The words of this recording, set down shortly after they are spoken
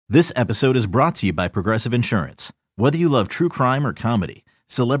This episode is brought to you by Progressive Insurance. Whether you love true crime or comedy,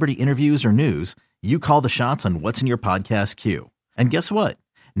 celebrity interviews or news, you call the shots on what's in your podcast queue. And guess what?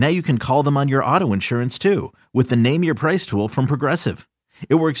 Now you can call them on your auto insurance too with the Name Your Price tool from Progressive.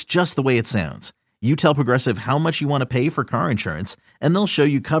 It works just the way it sounds. You tell Progressive how much you want to pay for car insurance, and they'll show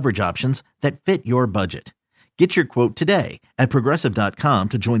you coverage options that fit your budget. Get your quote today at Progressive.com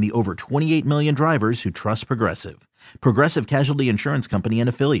to join the over 28 million drivers who trust Progressive. Progressive Casualty Insurance Company and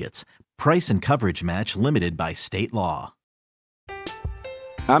Affiliates. Price and coverage match limited by state law.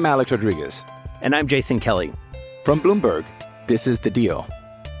 I'm Alex Rodriguez. And I'm Jason Kelly. From Bloomberg, this is The Deal.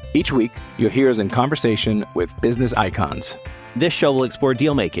 Each week, you'll hear us in conversation with business icons. This show will explore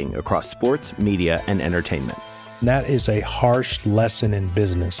deal-making across sports, media, and entertainment. That is a harsh lesson in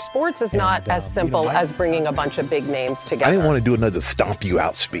business. Sports is not as simple as bringing a bunch of big names together. I didn't want to do another stomp you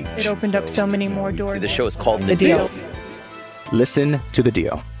out speech. It opened up so many more doors. The show is called The Deal. Listen to The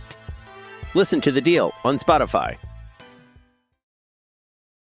Deal. Listen to The Deal on Spotify.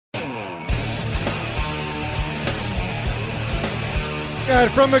 All right,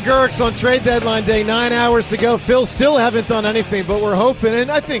 from McGurk's on trade deadline day, 9 hours to go. Phil still haven't done anything, but we're hoping,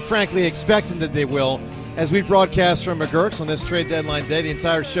 and I think, frankly, expecting that they will, as we broadcast from McGurk's on this trade deadline day. The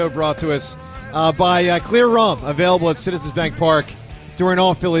entire show brought to us by Clear Rum, available at Citizens Bank Park during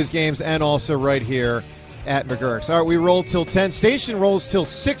all Phillies games and also right here at McGurk's. All right, we roll till 10. Station rolls till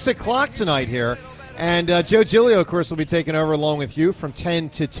 6 o'clock tonight here. And Joe Giglio, of course, will be taking over along with you from 10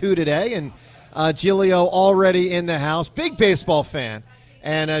 to 2 today. And Giglio already in the house, big baseball fan,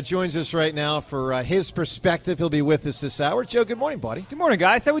 and joins us right now for his perspective. He'll be with us this hour. Joe, good morning, buddy. Good morning,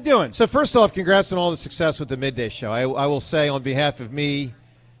 guys. How we doing? So first off, congrats on all the success with the midday show. I will say on behalf of me,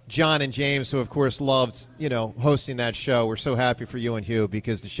 John, and James, who of course loved hosting that show, we're so happy for you and Hugh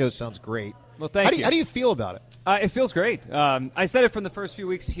because the show sounds great. Well, thank you. How do you feel about it? It feels great. I said it from the first few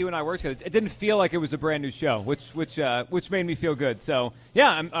weeks Hugh and I worked together. It didn't feel like it was a brand new show, which made me feel good. So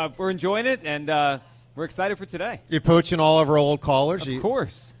yeah, we're enjoying it, and we're excited for today. You're poaching all of our old callers. Of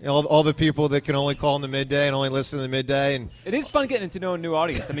course. All the people that can only call in the midday and only listen to the midday. And it is fun getting to know a new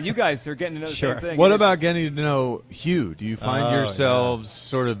audience. I mean, you guys are getting to know the Sure. same thing. What about getting to know Hugh? Do you find yourselves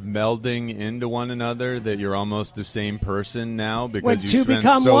sort of melding into one another, that you're almost the same person now because you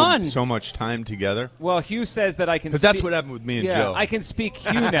spend so much time together? Well, Hugh says that I can. Because that's what happened with me and Joe. I can speak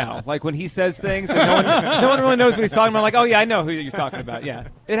Hugh now. Like when he says things, and no one really knows what he's talking about. I'm like, oh yeah, I know who you're talking about. Yeah,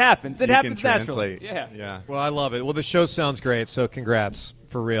 it happens. It happens naturally. Yeah. Well, I love it. Well, the show sounds great, so congrats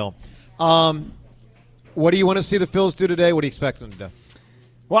for real. What do you want to see the Phils do today? What do you expect them to do?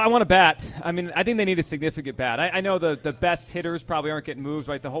 Well, I want a bat. I mean, I think they need a significant bat. I know the best hitters probably aren't getting moved,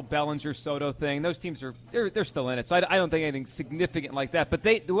 right? The whole Bellinger-Soto thing, those teams they're still in it. So I don't think anything significant like that. But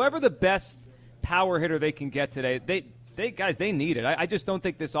whoever the best power hitter they can get today, they need it. I just don't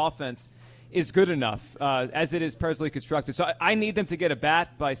think this offense is good enough as it is presently constructed. So I need them to get a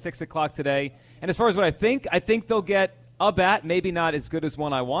bat by 6 o'clock today. And as far as what I think they'll get a bat, maybe not as good as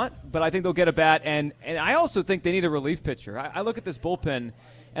one I want, but I think they'll get a bat. And I also think they need a relief pitcher. I look at this bullpen,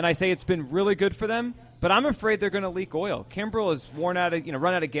 and I say it's been really good for them, but I'm afraid they're going to leak oil. Kimbrel has run out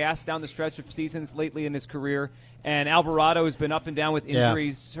of gas down the stretch of seasons lately in his career, and Alvarado has been up and down with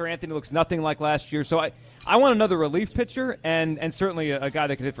injuries. Yeah. Sir Anthony looks nothing like last year. So I want another relief pitcher and certainly a guy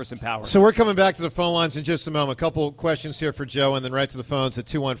that can hit for some power. So we're coming back to the phone lines in just a moment. A couple questions here for Joe, and then right to the phones at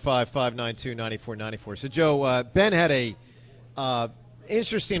 215-592-9494. So, Joe, Ben had a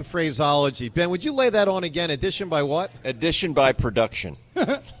interesting phraseology. Ben, would you lay that on again? Addition by what? Addition by production.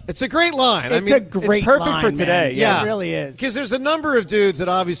 It's a great line. It's perfect line, for today. Man. Yeah, it really is. Because there's a number of dudes that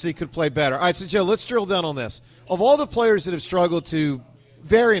obviously could play better. All right, so, Joe, let's drill down on this. Of all the players that have struggled to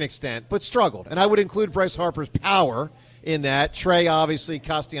varying extent, but struggled, and I would include Bryce Harper's power in that. Trey, obviously,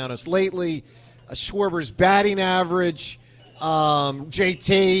 Castellanos lately, Schwarber's batting average,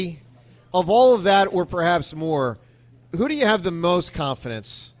 JT. Of all of that, or perhaps more, who do you have the most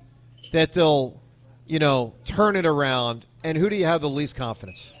confidence that they'll, turn it around, and who do you have the least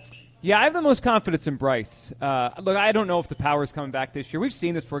confidence? Yeah, I have the most confidence in Bryce. Look, I don't know if the power is coming back this year. We've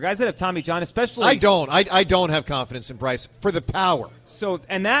seen this for guys that have Tommy John, especially. I don't. I don't have confidence in Bryce for the power. So,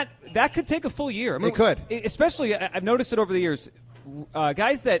 and that could take a full year. I mean, it could. Especially, I've noticed it over the years.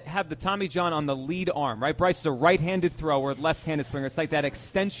 Guys that have the Tommy John on the lead arm, right? Bryce is a right-handed thrower, left-handed swinger. It's like that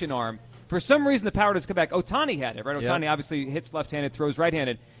extension arm. For some reason, the power doesn't come back. Otani had it, right? Otani obviously hits left-handed, throws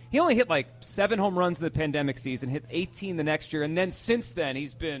right-handed. He only hit like 7 home runs in the pandemic season, hit 18 the next year, and then since then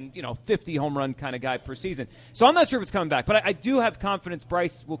he's been, 50 home run kind of guy per season. So I'm not sure if it's coming back, but I do have confidence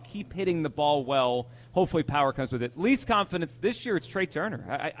Bryce will keep hitting the ball well. Hopefully power comes with it. Least confidence this year, it's Trey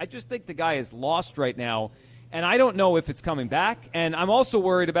Turner. I just think the guy is lost right now And I don't know if it's coming back. And I'm also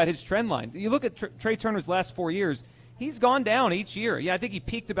worried about his trend line. You look at Trey Turner's last 4 years, he's gone down each year. Yeah, I think he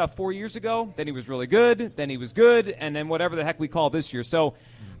peaked about 4 years ago. Then he was really good. Then he was good. And then whatever the heck we call this year. So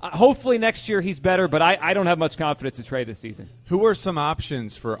hopefully next year he's better, but I don't have much confidence in Trey this season. Who are some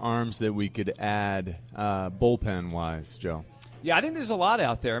options for arms that we could add bullpen-wise, Joe? Yeah, I think there's a lot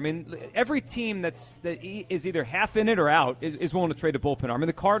out there. I mean, every team that is either half in it or out is willing to trade a bullpen arm. I mean,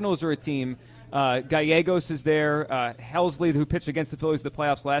 the Cardinals are a team. Gallegos is there. Helsley, who pitched against the Phillies in the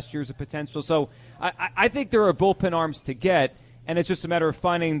playoffs last year, is a potential. So I think there are bullpen arms to get, and it's just a matter of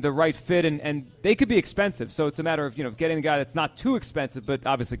finding the right fit, and they could be expensive. So it's a matter of getting a guy that's not too expensive, but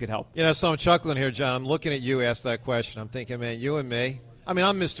obviously could help. So I'm chuckling here, John. I'm looking at you ask that question. I'm thinking, man, you and me. I mean,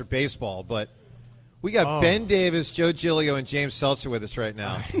 I'm Mr. Baseball, but we got Ben Davis, Joe Giglio, and James Seltzer with us right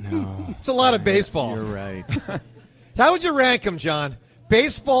now. I know. It's a lot of baseball. You're right. How would you rank them, John?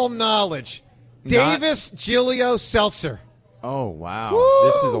 Baseball knowledge. Davis, Giglio, Seltzer. Oh, wow.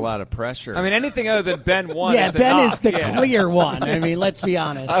 Woo! This is a lot of pressure. I mean, anything other than Ben won is Ben enough. is the clear one. I mean, let's be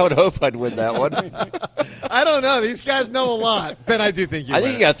honest. I would hope I'd win that one. I don't know. These guys know a lot. Ben, I do think you I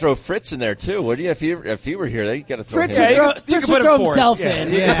think you got to throw Fritz in there, too. Wouldn't you? If he were here, you got to throw Fritz him. Fritz would throw himself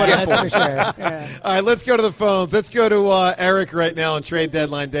in. Yeah, that's for sure. Yeah. All right, let's go to the phones. Let's go to Eric right now on trade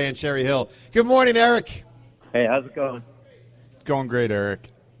deadline day in Cherry Hill. Good morning, Eric. Hey, how's it going? Going great, Eric.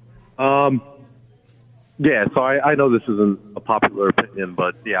 Yeah, so I know this isn't a popular opinion,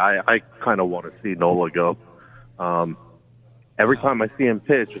 but yeah, I kind of want to see Nola go. Every time I see him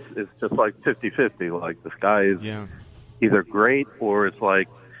pitch, it's just like 50-50. Like, this guy is either great or it's like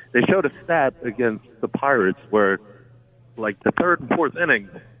they showed a stat against the Pirates where, like, the third and fourth inning,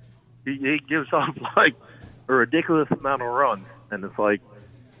 he gives up like a ridiculous amount of runs, and it's like,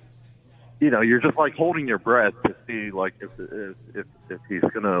 you're just like holding your breath to see like if he's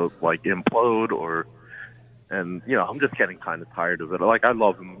gonna like implode or. And, I'm just getting kind of tired of it. Like, I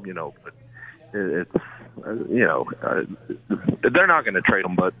love him, but it's, they're not going to trade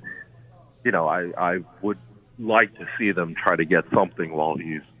him. But, I would like to see them try to get something while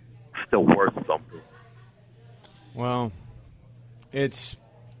he's still worth something. Well,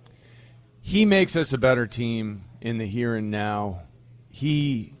 he makes us a better team in the here and now.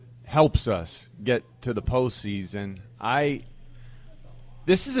 He helps us get to the postseason.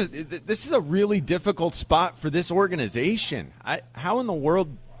 This is a really difficult spot for this organization. How in the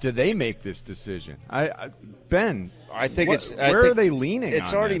world do they make this decision? Ben, I think where are they leaning?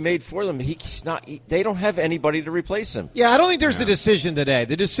 It's on already this? made for them. They don't have anybody to replace him. Yeah, I don't think there's a decision today.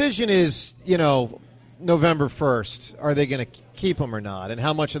 The decision is, November 1st. Are they going to keep him or not? And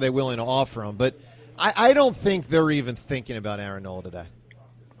how much are they willing to offer him? But I don't think they're even thinking about Aaron Nola today.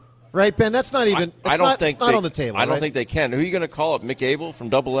 Right, Ben? That's not even – it's not on the table. I don't think they can. Who are you going to call it? Mick Abel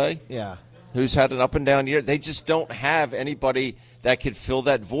from AA? Yeah. Who's had an up-and-down year? They just don't have anybody that could fill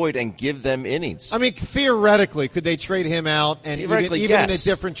that void and give them innings. I mean, theoretically, could they trade him out and even in a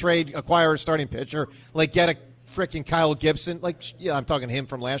different trade acquire a starting pitcher, like get a freaking Kyle Gibson? Like, I'm talking him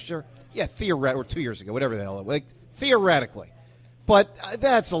from last year. Yeah, or 2 years ago, whatever the hell. Like, theoretically. But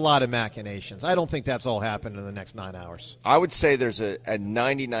that's a lot of machinations. I don't think that's all happened in the next 9 hours. I would say there's a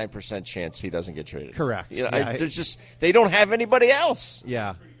 99% chance he doesn't get traded. Correct. They don't have anybody else.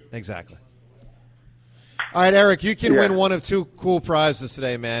 Yeah, exactly. All right, Eric, you can win one of two cool prizes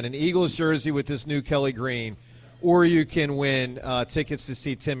today, man. An Eagles jersey with this new Kelly Green, or you can win tickets to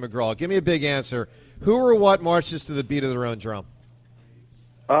see Tim McGraw. Give me a big answer. Who or what marches to the beat of their own drum?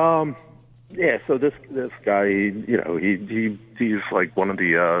 Yeah, so this guy, he's like one of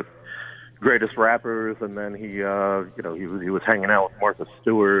the greatest rappers, and then he was hanging out with Martha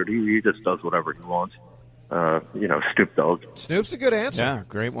Stewart. He just does whatever he wants. Snoop Dogg. Snoop's a good answer. Yeah,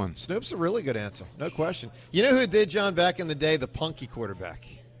 great one. Snoop's a really good answer, no question. You know who did, John, back in the day? The punky quarterback,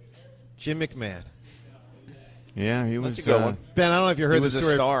 Jim McMahon. Yeah, he was a good one. Ben, I don't know if you heard the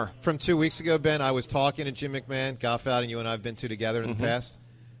story a star. From 2 weeks ago, Ben. I was talking to Jim McMahon, Goff out, and you and I have been together in the past.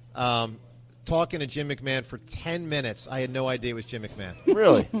 Talking to Jim McMahon for 10 minutes. I had no idea it was Jim McMahon.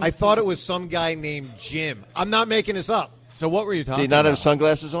 Really? I thought it was some guy named Jim. I'm not making this up. So what were you talking about? Did he not have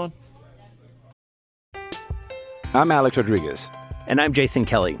sunglasses on? I'm Alex Rodriguez. And I'm Jason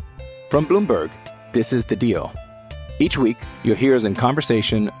Kelly. From Bloomberg, this is The Deal. Each week, you'll hear us in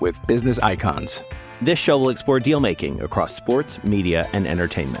conversation with business icons. This show will explore deal-making across sports, media, and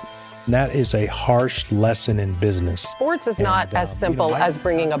entertainment. That is a harsh lesson in business. Sports is not as simple as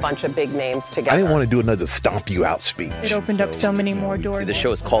bringing a bunch of big names together. I didn't want to do another stomp you out speech. It opened up so many more doors. The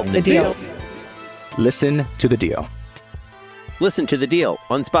show is called The Deal. Listen to The Deal. Listen to The Deal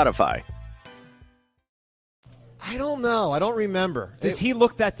on Spotify. I don't know. I don't remember. Does he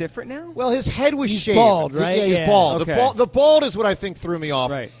look that different now? Well, his head was shaved. Bald, right? Yeah, he's bald. Okay. The bald is what I think threw me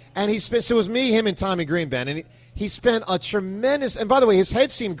off. Right. And so it was me, him, and Tommy Green, Ben. And he spent a tremendous – and by the way, his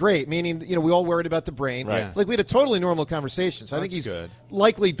head seemed great, meaning, we all worried about the brain. Right. Like, we had a totally normal conversation. So I think he's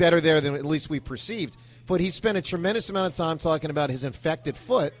likely better there than at least we perceived. But he spent a tremendous amount of time talking about his infected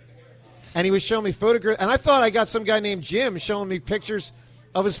foot. And he was showing me photographs. And I thought I got some guy named Jim showing me pictures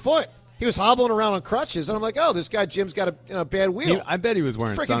of his foot. He was hobbling around on crutches, and I'm like, "Oh, this guy Jim's got a bad wheel." I bet he was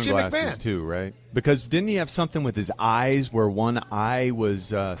wearing sunglasses too, right? Because didn't he have something with his eyes where one eye was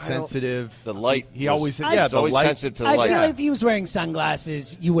sensitive? The light. He always said, the always light. Sensitive to the I light. feel like if he was wearing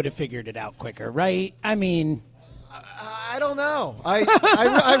sunglasses, you would have figured it out quicker, right? I mean, I don't know.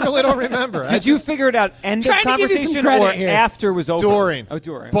 I really don't remember. Did you figure it out end of conversation or after it was over? During. Oh,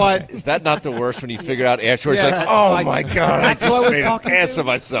 during. But is that not the worst when you figure out afterwards? Like, oh my god, I just made an ass of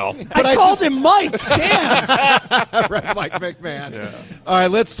myself. But I called him Mike. Damn. Right, Mike McMahon. Yeah. All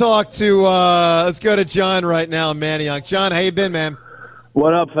right, let's talk to. Let's go to John right now, Manayunk. John, how you been, man?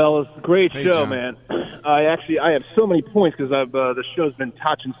 What up, fellas? Great show, John. man. I have so many points because the show's been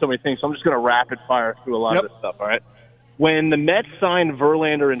touching so many things. So I'm just going to rapid fire through a lot of this stuff. All right. When the Mets signed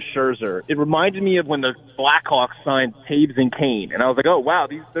Verlander and Scherzer, it reminded me of when the Blackhawks signed Taves and Kane, and I was like, "Oh wow,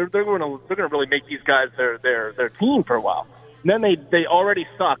 they're going to really make these guys their team for a while." And then they already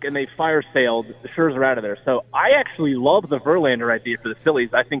suck, and they fire sailed Scherzer out of there. So I actually love the Verlander idea for the Phillies.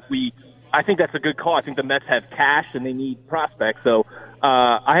 I think that's a good call. I think the Mets have cash and they need prospects. So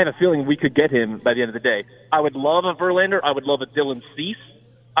I have a feeling we could get him by the end of the day. I would love a Verlander. I would love a Dylan Cease.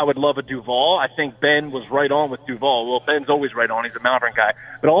 I would love a Duvall. I think Ben was right on with Duvall. Well, Ben's always right on. He's a Malvern guy.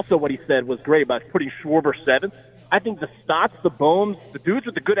 But also what he said was great about putting Schwarber seventh. I think the Stotts, the Bohms, the dudes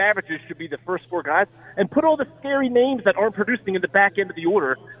with the good averages should be the first four guys, and put all the scary names that aren't producing in the back end of the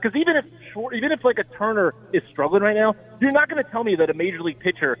order. Because even if like a Turner is struggling right now, you're not going to tell me that a major league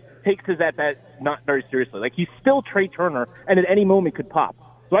pitcher takes his at-bat not very seriously. Like, he's still Trey Turner, and at any moment could pop.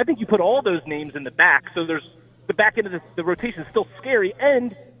 So I think you put all those names in the back, so there's the back end of the rotation is still scary,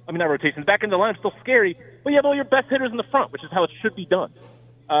 and not rotation, the back end of the line is still scary, but you have all your best hitters in the front, which is how it should be done.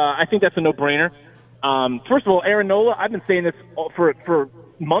 I think that's a no-brainer. First of all, Aaron Nola, I've been saying this for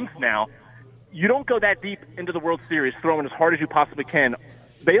months now. You don't go that deep into the World Series throwing as hard as you possibly can.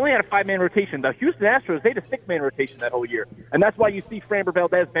 They only had a five-man rotation. The Houston Astros, they had a six-man rotation that whole year, and that's why you see Framber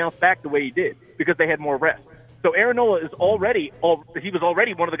Valdez bounce back the way he did, because they had more rest. So Aaron Nola is already one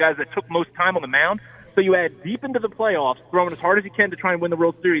of the guys that took most time on the mound. So you add deep into the playoffs, throwing as hard as you can to try and win the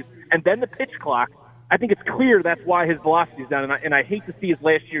World Series, and then the pitch clock. I think it's clear that's why his velocity is down, and I hate to see his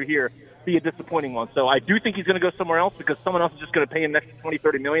last year here be a disappointing one. So I do think he's going to go somewhere else because someone else is just going to pay him an extra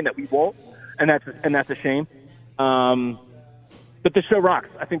 $20-30 million that we won't, and that's a shame. But the show rocks.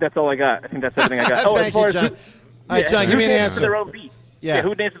 I think that's all I got. I think that's everything I got. Oh, Thank you, John. All right, John, give me an answer. Their own beat. Yeah,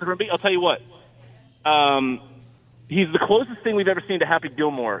 who dances their own beat? I'll tell you what. He's the closest thing we've ever seen to Happy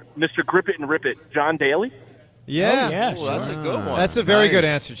Gilmore, Mr. Grip It and Rip It, John Daly. Yeah. Sure. That's a good one. That's a very good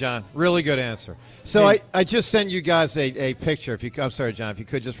answer, John. Really good answer. So I just sent you guys a picture. I'm sorry, John, if you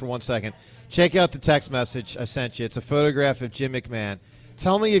could just for 1 second. Check out the text message I sent you. It's a photograph of Jim McMahon.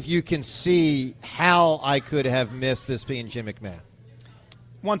 Tell me if you can see how I could have missed this being Jim McMahon.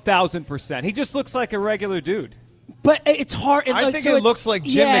 1,000%. He just looks like a regular dude. But it's hard. I think it looks like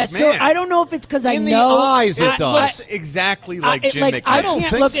Jim McMahon. So I don't know if it's because I know. In the eyes, it does. Looks exactly like Jim McMahon. I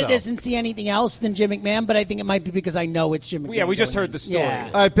can't look at this and see anything else than Jim McMahon, but I think it might be because I know it's Jim McMahon. Yeah, we just heard the story.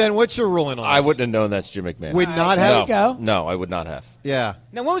 Yeah. All right, Ben, what's your ruling on this? I wouldn't have known that's Jim McMahon. Would not have? No, I would not have. Yeah.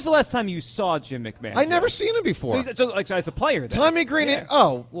 Now, when was the last time you saw Jim McMahon? I'd never seen him before. So like as a player, then. Tommy Green. Yeah.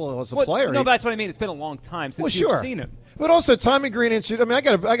 As a player. No, but that's what I mean. It's been a long time since you've seen him. But also, Tommy Green. I mean, I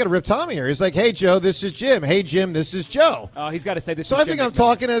got to rip Tommy here. He's like, "Hey, Joe, this is Jim. Hey, Jim, this is Joe." Oh, he's got to say this. So is I think Jim I'm McMahon.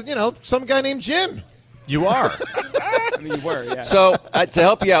 talking to some guy named Jim. You are. I mean, you were. Yeah. So to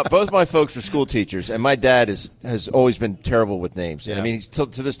help you out, both my folks are school teachers, and my dad has always been terrible with names. Yeah. I mean, to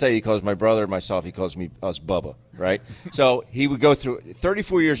this day, he calls my brother and myself. He calls us Bubba. Right. So he would go through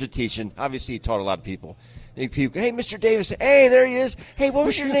 34 years of teaching. Obviously, he taught a lot of people. People, hey, Mr. Davis. Hey, there he is. Hey, what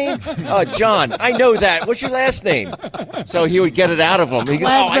was your name? John. I know that. What's your last name? So he would get it out of him. He goes,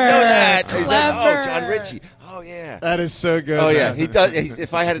 oh, I know that. He's like, oh, John Ritchie. Oh, yeah. That is so good. Oh, yeah. He does.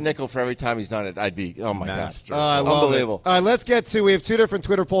 If I had a nickel for every time he's done it, I'd be, oh, my gosh. I love Unbelievable. It. All right, let's get to, we have two different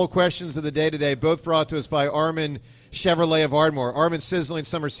Twitter poll questions of the day today, both brought to us by Armin Chevrolet of Ardmore. Armin's sizzling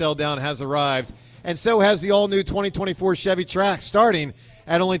summer sell down has arrived, and so has the all-new 2024 Chevy Trax, starting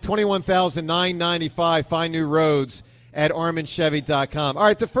at only $21,995. Find new roads at ArminChevy.com. All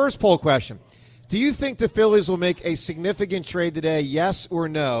right, the first poll question. Do you think the Phillies will make a significant trade today, yes or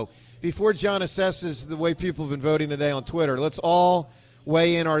no? before John assesses the way people have been voting today on Twitter, let's all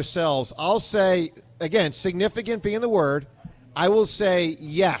weigh in ourselves. I'll say, again, significant being the word, I will say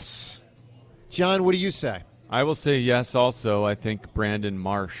yes. John, what do you say? I will say yes also. I think Brandon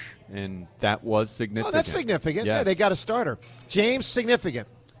Marsh, and that was significant. Oh, that's significant. Yes. Yeah, they got a starter. James, significant.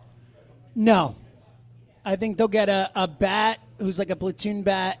 No. I think they'll get a bat who's like a platoon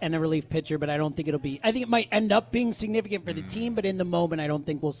bat and a relief pitcher, but I don't think it'll be. I think it might end up being significant for the team, but in the moment, I don't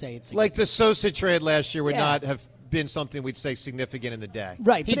think we'll say it's significant. Like the Sosa trade last year would not have been something we'd say significant in the day.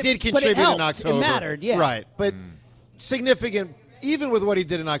 Right. He did contribute in October. It mattered, yeah. Right. But significant, even with what he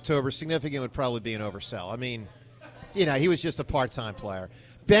did in October, significant would probably be an oversell. I mean, he was just a part-time player.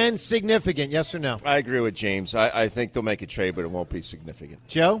 Ben, significant, yes or no? I agree with James. I think they'll make a trade, but it won't be significant.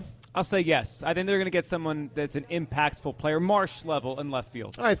 Joe? I'll say yes. I think they're going to get someone that's an impactful player, Marsh level in left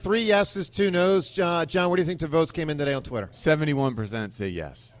field. All right, 3 yeses, 2 nos. John, what do you think the votes came in today on Twitter? 71% say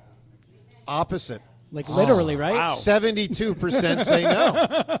yes. Opposite. Like literally, right? Wow. 72% say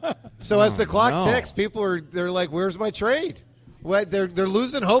no. So as the clock ticks, people they're like, "Where's my trade?" What they're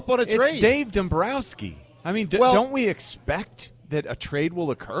losing hope on a trade. It's Dave Dombrowski. I mean, don't we expect that a trade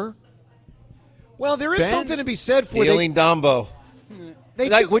will occur? Well, there is something to be said for dealing Dombo.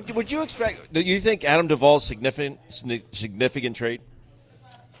 Would you expect? Do you think Adam Duvall's significant trade?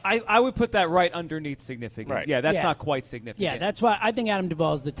 I would put that right underneath significant. Right. Yeah, that's not quite significant. Yeah, that's why I think Adam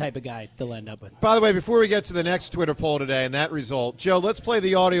Duvall is the type of guy they'll end up with. By the way, before we get to the next Twitter poll today and that result, Joe, let's play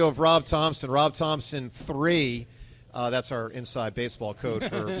the audio of Rob Thompson. Rob Thompson 3. That's our inside baseball code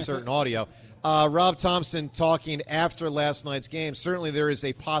for certain audio. Rob Thompson talking after last night's game. Certainly there is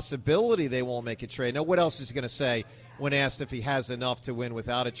a possibility they won't make a trade. Now, what else is he going to say when asked if he has enough to win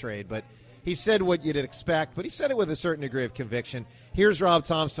without a trade? But he said what you'd expect, but he said it with a certain degree of conviction. Here's Rob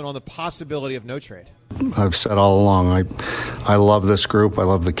Thompson on the possibility of no trade. I've said all along, I love this group. I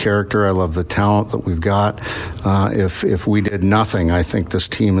love the character. I love the talent that we've got. If we did nothing, I think this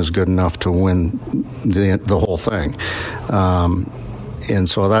team is good enough to win the whole thing. And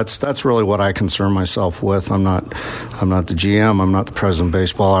so that's really what I concern myself with. I'm not the GM. I'm not the president of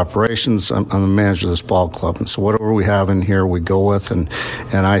baseball operations. I'm the manager of this ball club. And so whatever we have in here, we go with. And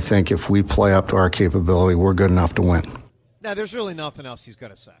I think if we play up to our capability, we're good enough to win. Now, there's really nothing else he's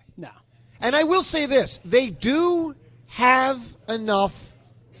going to say. No. And I will say this. They do have enough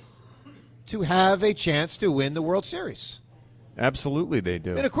to have a chance to win the World Series. Absolutely they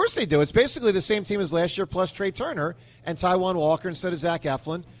do. And of course they do. It's basically the same team as last year plus Trey Turner and Taijuan Walker instead of Zach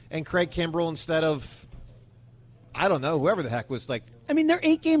Eflin and Craig Kimbrell instead of, I don't know, whoever the heck was like. I mean, they're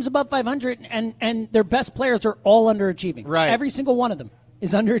 8 games above 500, and their best players are all underachieving. Right. Every single one of them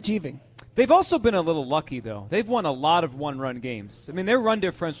is underachieving. They've also been a little lucky, though. They've won a lot of one-run games. I mean, their run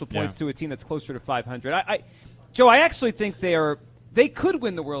differential points to a team that's closer to 500. Joe, I actually think they could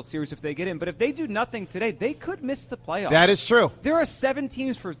win the World Series if they get in, but if they do nothing today, they could miss the playoffs. That is true. There are 7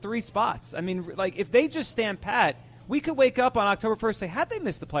 teams for 3 spots. I mean, like, if they just stand pat, we could wake up on October 1st and say, had they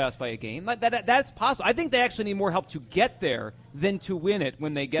missed the playoffs by a game? That's possible. I think they actually need more help to get there than to win it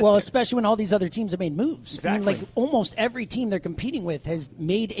when they get there. Well, especially when all these other teams have made moves. Exactly. I mean, like, almost every team they're competing with has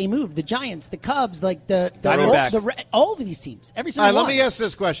made a move. The Giants, the Cubs, like all of these teams. Every single one. All right, let me ask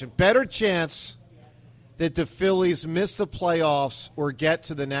this question. Better chance that the Phillies miss the playoffs or get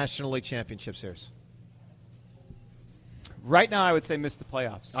to the National League Championship Series? Right now, I would say miss the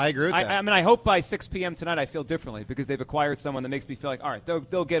playoffs. I agree with that. I mean, I hope by 6 p.m. tonight I feel differently because they've acquired someone that makes me feel like, all right,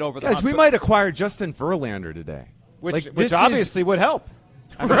 they'll get over the hump. Guys, we might acquire Justin Verlander today. Which obviously would help.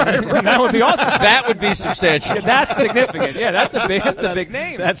 I mean, right. That would be awesome. That would be substantial. Yeah, that's significant. Yeah, that's a big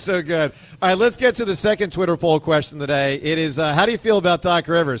name. That's so good. All right, let's get to the second Twitter poll question today. It is, how do you feel about Doc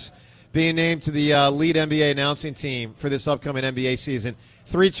Rivers being named to the lead NBA announcing team for this upcoming NBA season?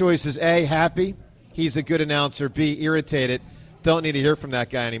 3 choices. A, happy. He's a good announcer. B, irritated. Don't need to hear from that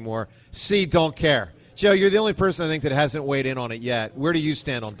guy anymore. C, don't care. Joe, you're the only person I think that hasn't weighed in on it yet. Where do you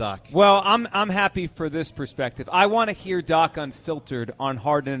stand on Doc? Well, I'm happy for this perspective. I want to hear Doc unfiltered on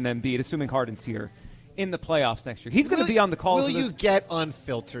Harden and Embiid, assuming Harden's here, in the playoffs next year. He's going to be on the calls. Will you get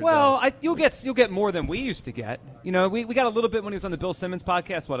unfiltered? Well, you'll get more than we used to get. You know, we got a little bit when he was on the Bill Simmons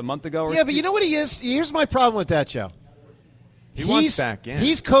podcast, a month ago? Yeah, but you know what he is? Here's my problem with that, Joe. He wants back in.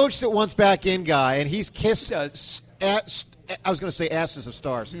 He's coached at once back in guy, and he's kissed I was going to say asses of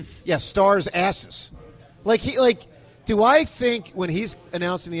stars. Yeah, stars' asses. Do I think when he's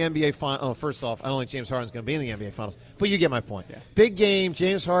announcing the NBA Finals, first off, I don't think James Harden's going to be in the NBA Finals, but you get my point. Yeah. Big game,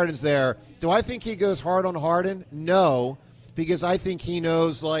 James Harden's there. Do I think he goes hard on Harden? No, because I think he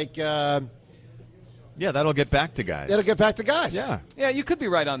knows, Yeah, that'll get back to guys. Yeah, you could be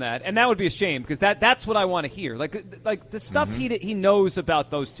right on that, and that would be a shame because that's what I want to hear. Like the stuff he knows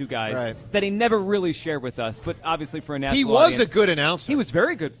about those two guys that he never really shared with us, but obviously for a national he was audience, a good announcer. He was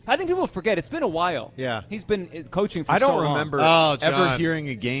very good. I think people forget it's been a while. Yeah, he's been coaching for I so don't long. remember ever hearing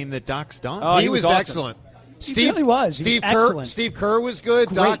a game that Doc's done. Oh, he was awesome. excellent. He really was. Steve was Kerr. excellent. Steve Kerr was good.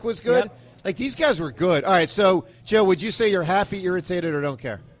 Great. Doc was good. Yep. Like these guys were good. All right, so Joe, would you say you're happy, irritated, or don't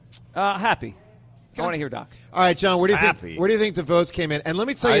care? Happy. I want to hear Doc. All right, John. Where do you think? Where do you think the votes came in? And let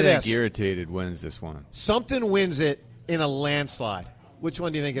me tell you I this: think irritated wins this one. Something wins it in a landslide. Which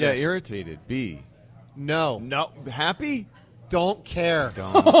one do you think it is? Yeah, irritated. B. No. Happy. Don't care.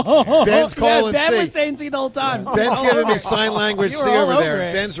 Don't Ben's calling Ben C. was saying C the whole time. Ben's giving me sign language You C were all over over there.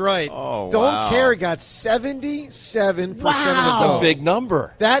 it. Ben's right. Oh, Don't wow. care got 77% of the Wow. vote. That's a big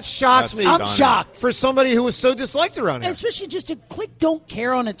number. That shocks me. I'm shocked. For somebody who was so disliked around here. Especially just to click "don't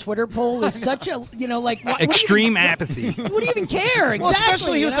care" on a Twitter poll is such a Extreme apathy. What do you even care? Exactly. Well,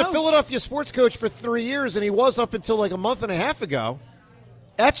 especially he was you a know? Philadelphia sports coach for 3 years, and he was up until like a month and a half ago.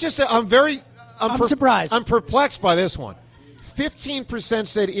 That's just I'm surprised. I'm perplexed by this one. 15%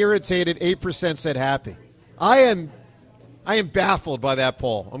 said irritated, 8% said happy. I am baffled by that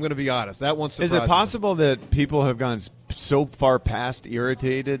poll. I'm going to be honest. That one surprised Is it possible that people have gone so far past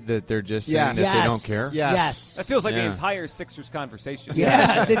irritated that they're just saying that they don't care? Yes. That feels like the entire Sixers conversation.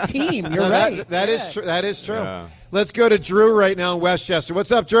 Yeah, the team. You're right. That is true. That is true. Yeah. Let's go to Drew right now in Westchester.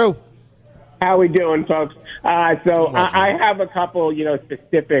 What's up, Drew? How we doing, folks? I have a couple,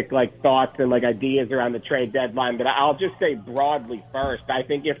 specific thoughts and ideas around the trade deadline, but I'll just say broadly first. I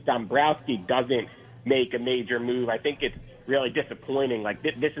think if Dombrowski doesn't make a major move, I think it's really disappointing.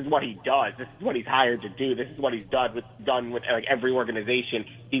 This is what he does. This is what he's hired to do. This is what he's done with every organization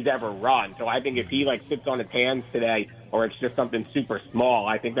he's ever run. So I think if he sits on his hands today, or it's just something super small,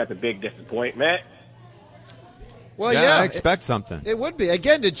 I think that's a big disappointment. Well, yeah, I expect something. It would be.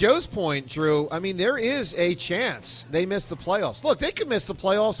 Again, to Joe's point, Drew, I mean, there is a chance they miss the playoffs. Look, they could miss the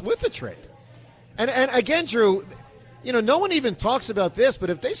playoffs with a trade. And again, Drew, no one even talks about this,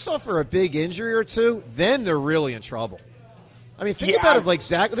 but if they suffer a big injury or two, then they're really in trouble. I mean, think about it like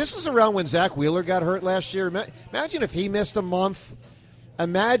Zach. This is around when Zach Wheeler got hurt last year. Imagine if he missed a month.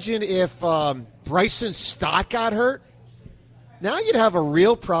 Imagine if Bryson Stott got hurt. Now you'd have a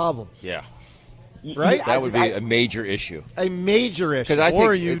real problem. Yeah. Right? That would be a major issue. A major issue. Because I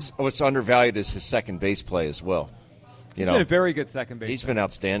think what's undervalued is his second base play as well. He's been a very good second base. He's been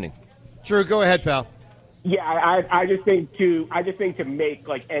outstanding. Drew, go ahead, pal. Yeah, I just think to make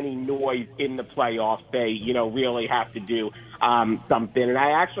any noise in the playoffs, they really have to do something. And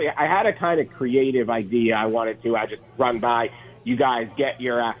I had a kind of creative idea I wanted to just run by you guys, get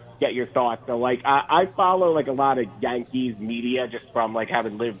your thoughts. So I follow a lot of Yankees media just from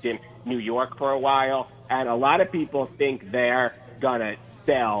having lived in New York for a while, and a lot of people think they're gonna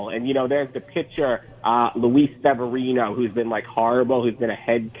sell. And there's the pitcher Luis Severino, who's been horrible, who's been a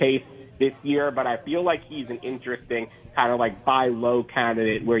head case this year, but I feel like he's an interesting kind of buy low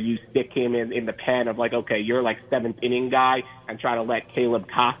candidate where you stick him in the pen of okay, you're seventh inning guy, and try to let Caleb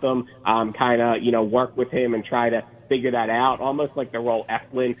Cotham kind of work with him and try to figure that out, almost like the role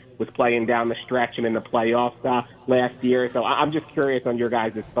Eflin was playing down the stretch and in the playoffs last year. So I'm just curious on your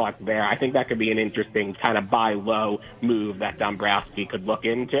guys' thoughts there. I think that could be an interesting kind of buy low move that Dombrowski could look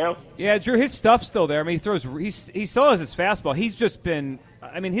into. Yeah, Drew, his stuff's still there. I mean, he still has his fastball. He's just been.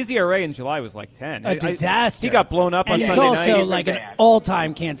 I mean, his ERA in July was 10. A disaster. He got blown up and on he's Sunday also night. an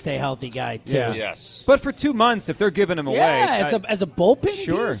all-time can't stay healthy guy too. Yeah. Yes. But for 2 months, if they're giving him away, as a bullpen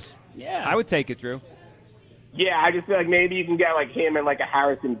sure. piece, yeah, I would take it, Drew. Yeah, I just feel maybe you can get him and a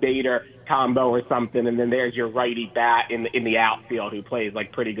Harrison Bader combo or something, and then there's your righty bat in the outfield who plays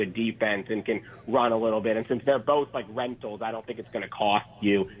pretty good defense and can run a little bit. And since they're both rentals, I don't think it's going to cost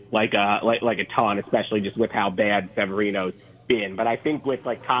you a ton, especially just with how bad Severino's been. But I think with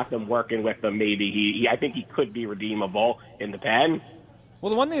Cotham working with them, maybe I think he could be redeemable in the pen. Well,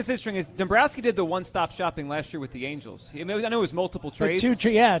 the one thing that's interesting is Dombrowski did the one-stop shopping last year with the Angels. I know it was multiple trades.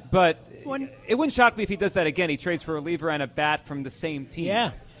 But it wouldn't shock me if he does that again. He trades for a reliever and a bat from the same team. Yeah.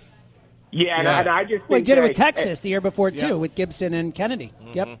 Yeah, and I just think he did it with Texas the year before, too, with Gibson and Kennedy.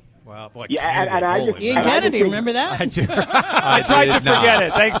 Mm-hmm. Yep. Wow, boy, Ian Kennedy, remember that? I tried to forget it.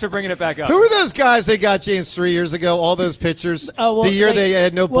 Thanks for bringing it back up. Who were those guys they got, James, 3 years ago? All those pitchers? The year they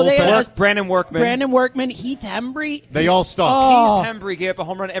had no bullpen? Brandon Workman. Heath Hembry. They all stunk. Heath Hembry gave up a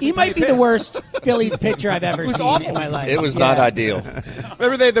home run every He time might be the worst Phillies pitcher I've ever seen awful in my life. It was not ideal.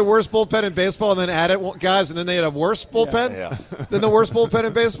 Remember they had the worst bullpen in baseball and then added guys, and then they had a worse bullpen than the worst bullpen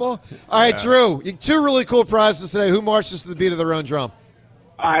in baseball? All right, Drew, 2 really cool prizes today. Who marches to the beat of their own drum?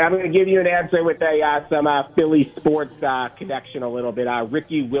 All right, I'm going to give you an answer with some Philly sports connection a little bit.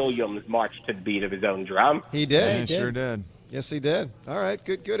 Ricky Williams marched to the beat of his own drum. He did. Yeah, he sure did. Yes, he did. All right,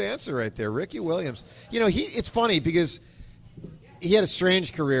 good answer right there. Ricky Williams. It's funny because he had a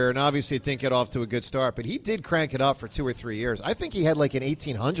strange career, and obviously it didn't get off to a good start, but he did crank it up for 2 or 3 years. I think he had like an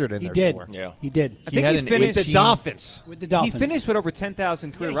 1,800 in there somewhere. Yeah. He did. I think he finished with the Dolphins. With the Dolphins. He finished with over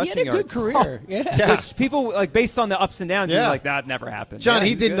 10,000 career rushing yards. He had a good career. Yeah. Which people, based on the ups and downs, you're like, that never happened. John,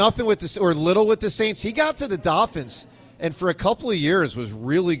 he did nothing with or little with the Saints. He got to the Dolphins, and for a couple of years was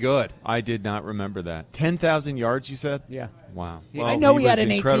really good. I did not remember that. 10,000 yards, you said? Yeah. Wow. Well, I know he had an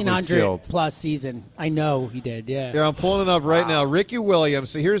 1,800-plus season. I know he did, yeah. Yeah, I'm pulling it up right now. Ricky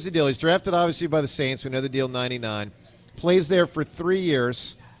Williams. So here's the deal. He's drafted, obviously, by the Saints. We know the deal, 99. Plays there for 3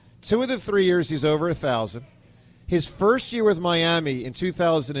 years. 2 of the 3 years, he's over 1,000. His first year with Miami in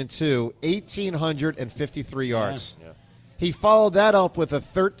 2002, 1,853 yards. Yeah. He followed that up with a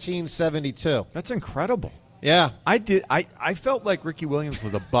 1,372. That's incredible. Yeah. I felt like Ricky Williams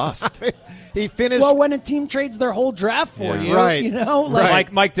was a bust. He finished. Well, when a team trades their whole draft for you, right.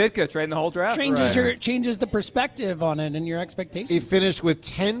 Mike Ditka trading the whole draft. Changes the perspective on it and your expectations. He finished with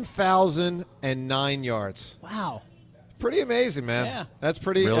 10,009 yards. Wow. Pretty amazing, man. Yeah. That's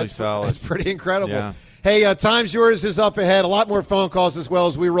pretty really solid. That's pretty incredible. Yeah. Hey, Time's Yours is up ahead. A lot more phone calls as well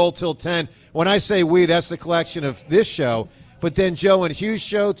as we roll till 10. When I say we, that's the collection of this show. But then Joe and Hugh's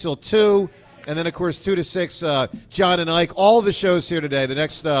show till 2. And then, of course, 2 to 6, John and Ike. All the shows here today. The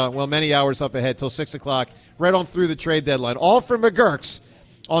next, many hours up ahead till 6 o'clock, right on through the trade deadline. All from McGurk's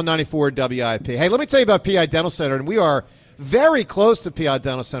on 94 WIP. Hey, let me tell you about PI Dental Center, and we are very close to PI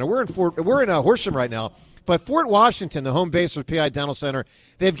Dental Center. We're in Horsham right now, but Fort Washington, the home base for PI Dental Center,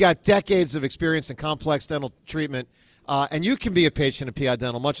 they've got decades of experience in complex dental treatment, and you can be a patient of PI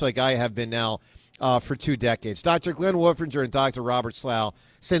Dental, much like I have been now for 2 decades. Dr. Glenn Wolfinger and Dr. Robert Slough,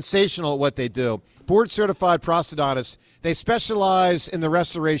 sensational at what they do. Board-certified prosthodontists. They specialize in the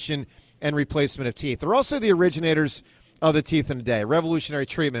restoration and replacement of teeth. They're also the originators of the Teeth in a Day, a revolutionary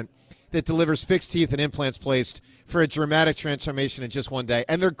treatment that delivers fixed teeth and implants placed for a dramatic transformation in just 1 day.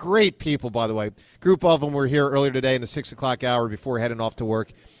 And they're great people, by the way. Group of them were here earlier today in the 6 o'clock hour before heading off to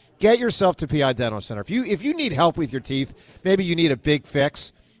work. Get yourself to PI Dental Center. If you need help with your teeth, maybe you need a big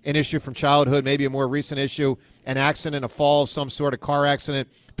fix, an issue from childhood, maybe a more recent issue, an accident, a fall of some sort, a car accident,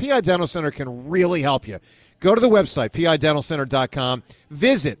 PI Dental Center can really help you. Go to the website, pidentalcenter.com.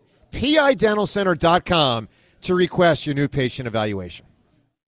 Visit pidentalcenter.com to request your new patient evaluation.